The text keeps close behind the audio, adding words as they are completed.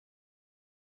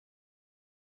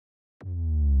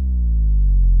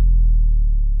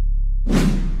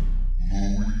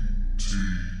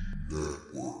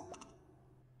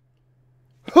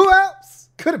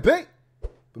Could have been.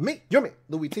 But me, your man,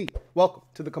 Louie T. Welcome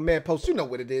to the command post. You know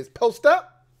what it is. Post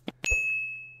up.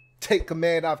 Take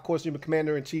command. Of course, you're the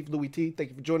commander-in-chief, Louie T. Thank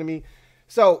you for joining me.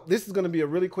 So this is going to be a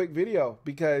really quick video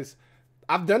because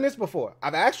I've done this before.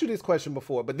 I've asked you this question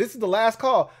before, but this is the last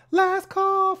call. Last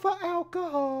call for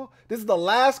alcohol. This is the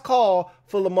last call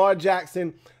for Lamar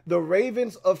Jackson. The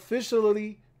Ravens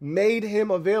officially made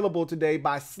him available today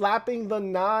by slapping the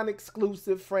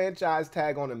non-exclusive franchise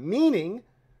tag on him, meaning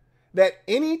that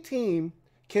any team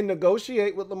can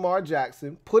negotiate with Lamar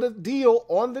Jackson, put a deal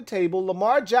on the table.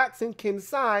 Lamar Jackson can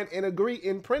sign and agree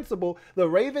in principle. The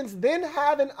Ravens then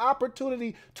have an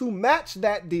opportunity to match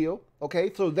that deal.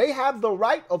 Okay, so they have the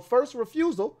right of first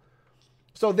refusal.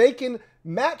 So they can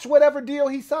match whatever deal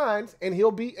he signs and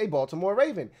he'll be a Baltimore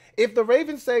Raven. If the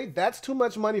Ravens say that's too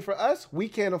much money for us, we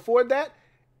can't afford that,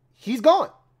 he's gone.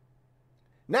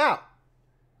 Now,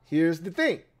 here's the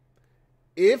thing.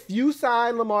 If you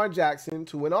sign Lamar Jackson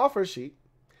to an offer sheet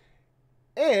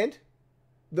and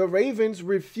the Ravens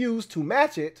refuse to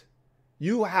match it,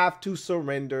 you have to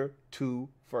surrender 2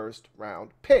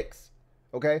 first-round picks,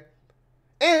 okay?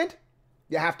 And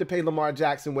you have to pay Lamar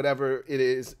Jackson whatever it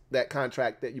is, that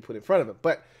contract that you put in front of him.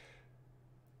 But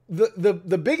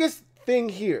the biggest thing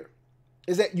here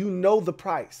is that you know the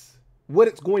price, what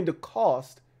it's going to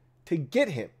cost to get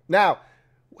him. Now,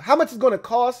 how much it's going to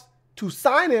cost to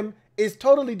sign him is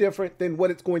totally different than what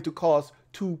it's going to cost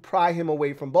to pry him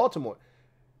away from Baltimore.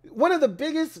 One of the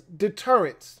biggest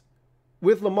deterrents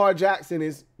with Lamar Jackson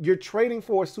is you're trading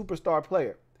for a superstar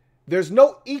player. There's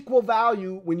no equal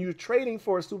value when you're trading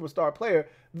for a superstar player.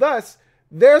 Thus,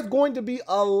 there's going to be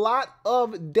a lot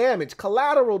of damage,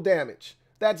 collateral damage,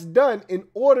 that's done in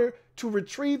order to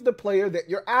retrieve the player that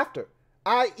you're after,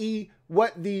 i.e.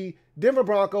 what the Denver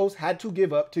Broncos had to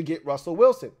give up to get Russell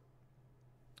Wilson.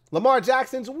 Lamar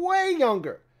Jackson's way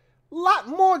younger, a lot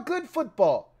more good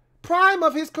football. Prime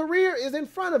of his career is in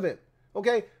front of him,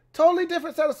 okay? Totally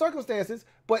different set of circumstances,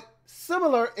 but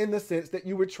similar in the sense that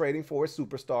you were trading for a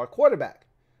superstar quarterback,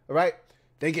 all right?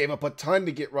 They gave up a ton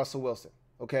to get Russell Wilson,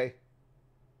 okay?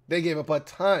 They gave up a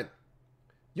ton.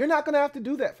 You're not going to have to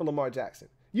do that for Lamar Jackson.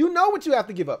 You know what you have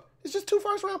to give up. It's just 2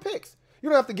 first-round picks. You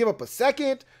don't have to give up a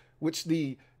second, which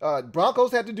the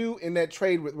Broncos had to do in that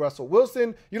trade with Russell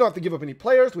Wilson. You don't have to give up any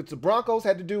players, which the Broncos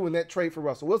had to do in that trade for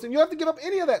Russell Wilson. You don't have to give up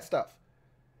any of that stuff.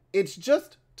 It's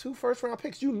just 2 first-round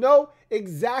picks. You know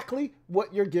exactly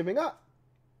what you're giving up.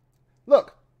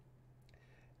 Look,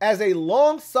 as a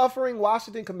long-suffering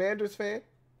Washington Commanders fan,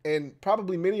 and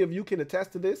probably many of you can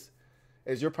attest to this,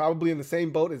 as you're probably in the same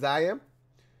boat as I am,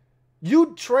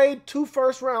 you'd trade 2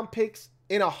 first-round picks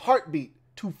in a heartbeat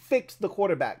to fix the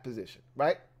quarterback position,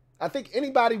 right? I think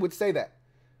anybody would say that.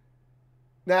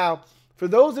 Now, for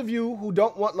those of you who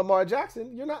don't want Lamar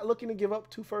Jackson, you're not looking to give up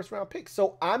 2 first-round picks.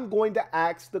 So I'm going to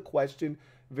ask the question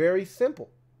very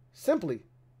simply.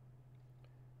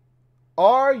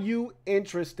 Are you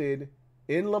interested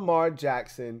in Lamar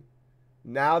Jackson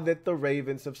now that the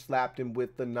Ravens have slapped him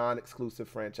with the non-exclusive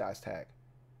franchise tag?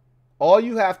 All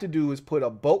you have to do is put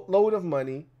a boatload of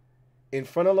money in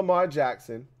front of Lamar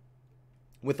Jackson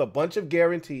with a bunch of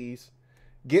guarantees,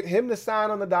 get him to sign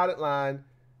on the dotted line,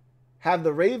 have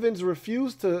the Ravens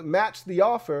refuse to match the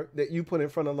offer that you put in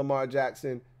front of Lamar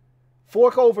Jackson,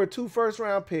 fork over 2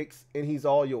 first-round picks, and he's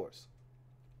all yours.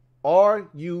 Are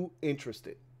you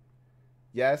interested?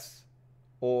 Yes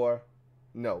or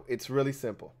no? It's really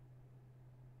simple.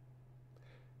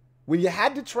 When you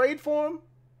had to trade for him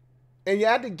and you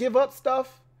had to give up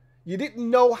stuff, you didn't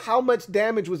know how much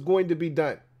damage was going to be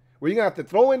done. Were you going to have to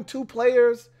throw in 2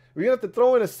 players? Were you going to have to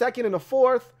throw in a second and a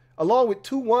fourth along with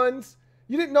 2 ones?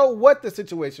 You didn't know what the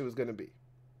situation was going to be.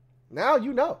 Now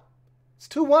you know. It's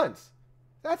 2 ones.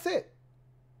 That's it.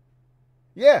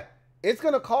 Yeah, it's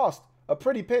going to cost a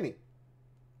pretty penny.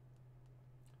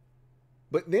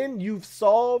 But then you've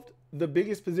solved the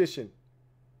biggest position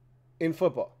in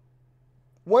football.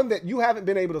 One that you haven't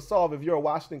been able to solve if you're a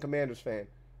Washington Commanders fan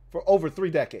for over 3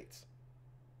 decades.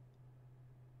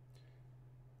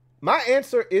 My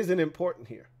answer isn't important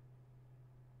here.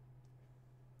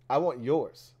 I want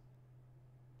yours.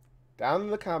 Down in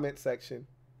the comment section.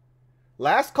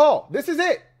 Last call. This is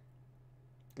it.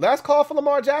 Last call for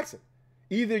Lamar Jackson.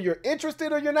 Either you're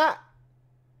interested or you're not.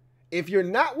 If you're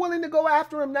not willing to go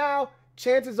after him now,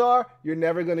 chances are you're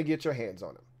never going to get your hands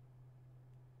on him.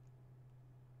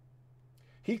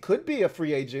 He could be a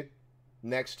free agent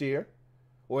next year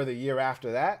or the year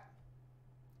after that.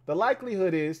 The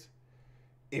likelihood is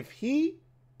if he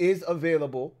is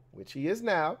available, which he is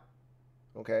now,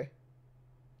 okay,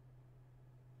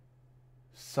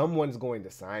 someone's going to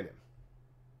sign him.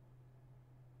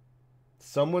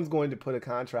 Someone's going to put a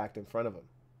contract in front of him.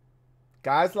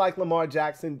 Guys like Lamar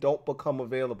Jackson don't become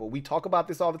available. We talk about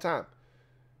this all the time.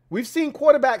 We've seen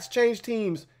quarterbacks change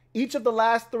teams each of the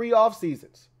last 3 off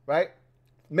seasons, right?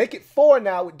 Make it 4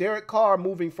 now with Derek Carr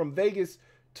moving from Vegas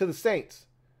to the Saints.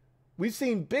 We've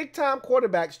seen big-time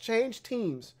quarterbacks change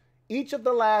teams each of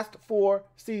the last 4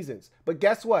 seasons. But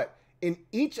guess what? In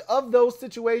each of those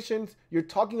situations, you're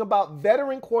talking about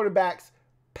veteran quarterbacks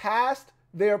past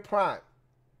their prime.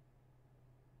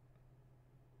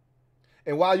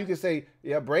 And while you can say,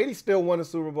 yeah, Brady still won a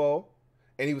Super Bowl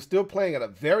and he was still playing at a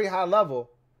very high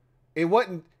level, it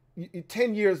wasn't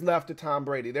 10 years left to Tom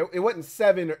Brady. It wasn't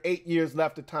 7 or 8 years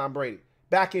left to Tom Brady,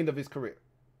 back end of his career.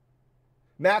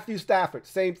 Matthew Stafford,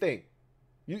 same thing.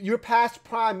 You're past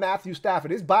prime Matthew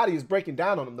Stafford. His body is breaking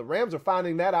down on him. The Rams are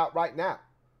finding that out right now.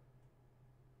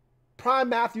 Prime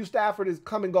Matthew Stafford is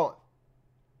come and gone.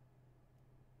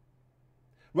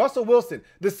 Russell Wilson.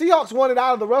 The Seahawks wanted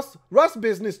out of the Russ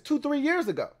business 2-3 years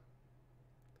ago.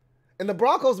 And the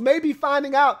Broncos may be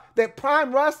finding out that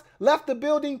prime Russ left the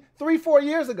building 3-4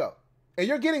 years ago. And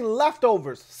you're getting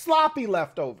leftovers, sloppy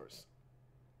leftovers.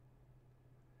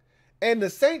 And the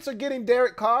Saints are getting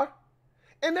Derek Carr.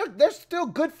 And there's still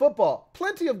good football.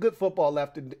 Plenty of good football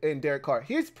left in Derek Carr.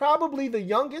 He's probably the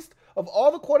youngest of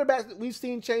all the quarterbacks that we've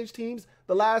seen change teams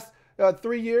the last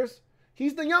 3 years.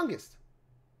 He's the youngest.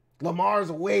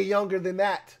 Lamar's way younger than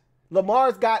that.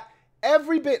 Lamar's got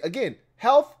every bit, again,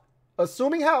 health,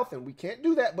 assuming health, and we can't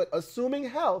do that, but assuming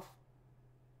health,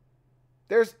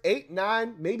 there's 8,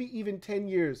 9, maybe even 10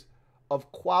 years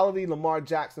of quality Lamar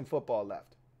Jackson football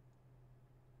left.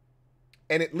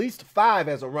 And at least 5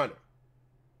 as a runner.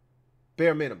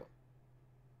 Bare minimum.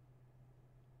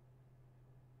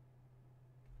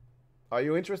 Are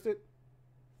you interested?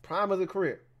 Prime of the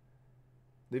career.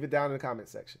 Leave it down in the comment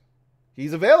section.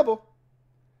 He's available.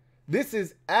 This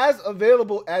is as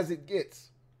available as it gets.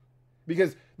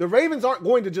 Because the Ravens aren't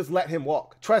going to just let him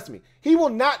walk. Trust me. He will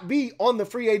not be on the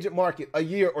free agent market a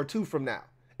year or 2 from now.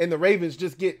 And the Ravens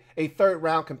just get a 3rd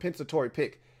round compensatory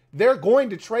pick. They're going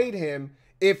to trade him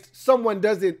if someone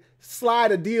doesn't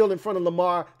slide a deal in front of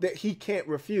Lamar that he can't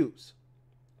refuse.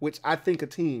 Which I think a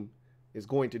team is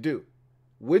going to do.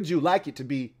 Would you like it to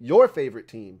be your favorite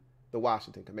team, the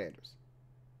Washington Commanders?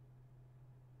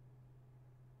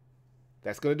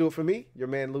 That's going to do it for me, your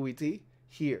man Louie T,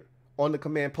 here on the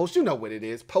Command Post. You know what it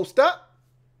is. Post up.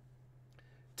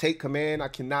 Take command. I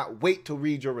cannot wait to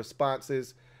read your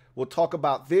responses. We'll talk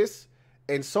about this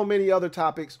and so many other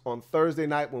topics on Thursday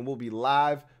night when we'll be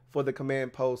live for the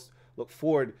Command Post. Look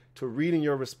forward to reading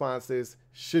your responses.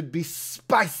 Should be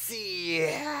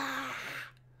spicy.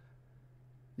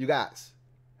 You guys,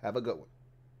 have a good one.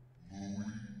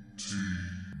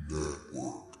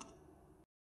 LouieTeeNetwork.